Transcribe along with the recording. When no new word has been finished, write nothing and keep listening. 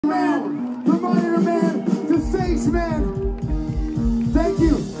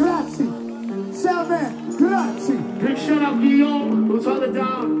shout out Guillaume, who's held it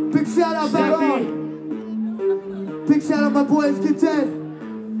down. Big shout out Baron. Big shout out my boys, Get Dead.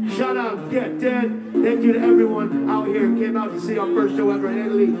 Shout out Get Dead. Thank you to everyone out here who came out to see our first show ever in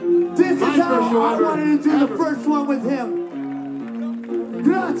Italy. This is how I wanted to do the first one with him.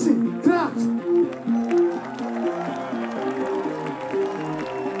 Grazie, grazie.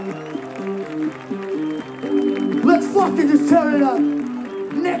 Let's fucking just tear it up.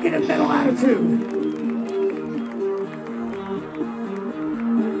 Negative metal attitude.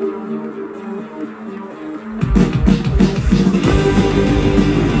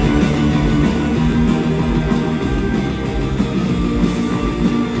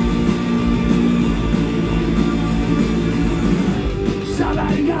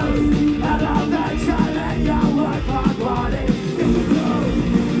 Somebody goes, I love that shot and your work my body. It's a blow.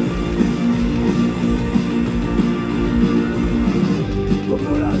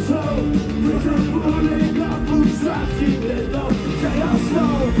 Put us home, we can pulling up, bootstraps, keep it low. Say our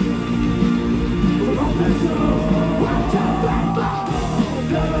slow, we're on the show. Watch out, rainbow.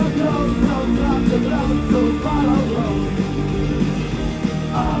 Never goes, no love to love, to follow road.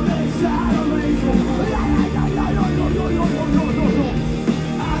 All this adoration,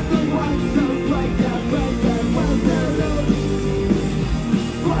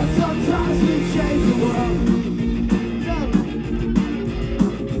 sometimes we change the world.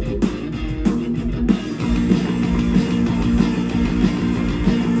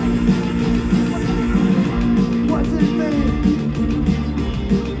 What's it mean?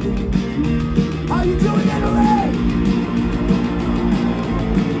 How you doing anyway?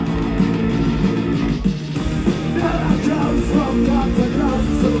 Now I goes from God to God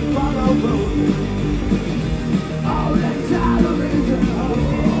to follow road. All this out of reason.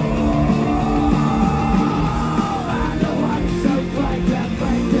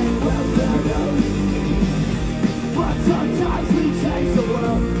 Sometimes we change the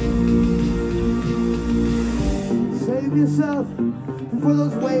world. Save yourself before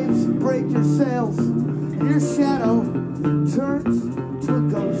those waves break your sails and your shadow turns to a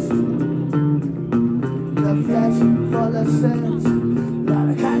ghost. The flesh full of sins, not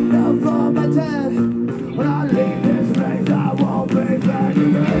a candle for my dead. When I leave this place, I won't be back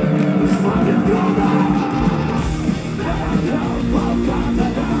again. It's fucking too bad. Never come from down the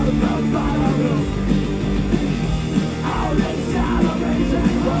bottom.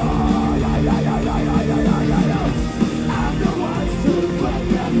 I'm the one to break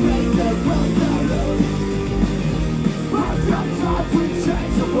that will never. But sometimes we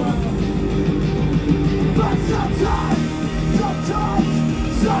change the world. But sometimes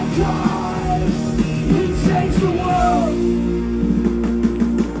we change the world.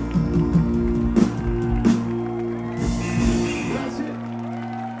 That's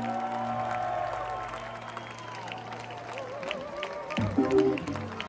it.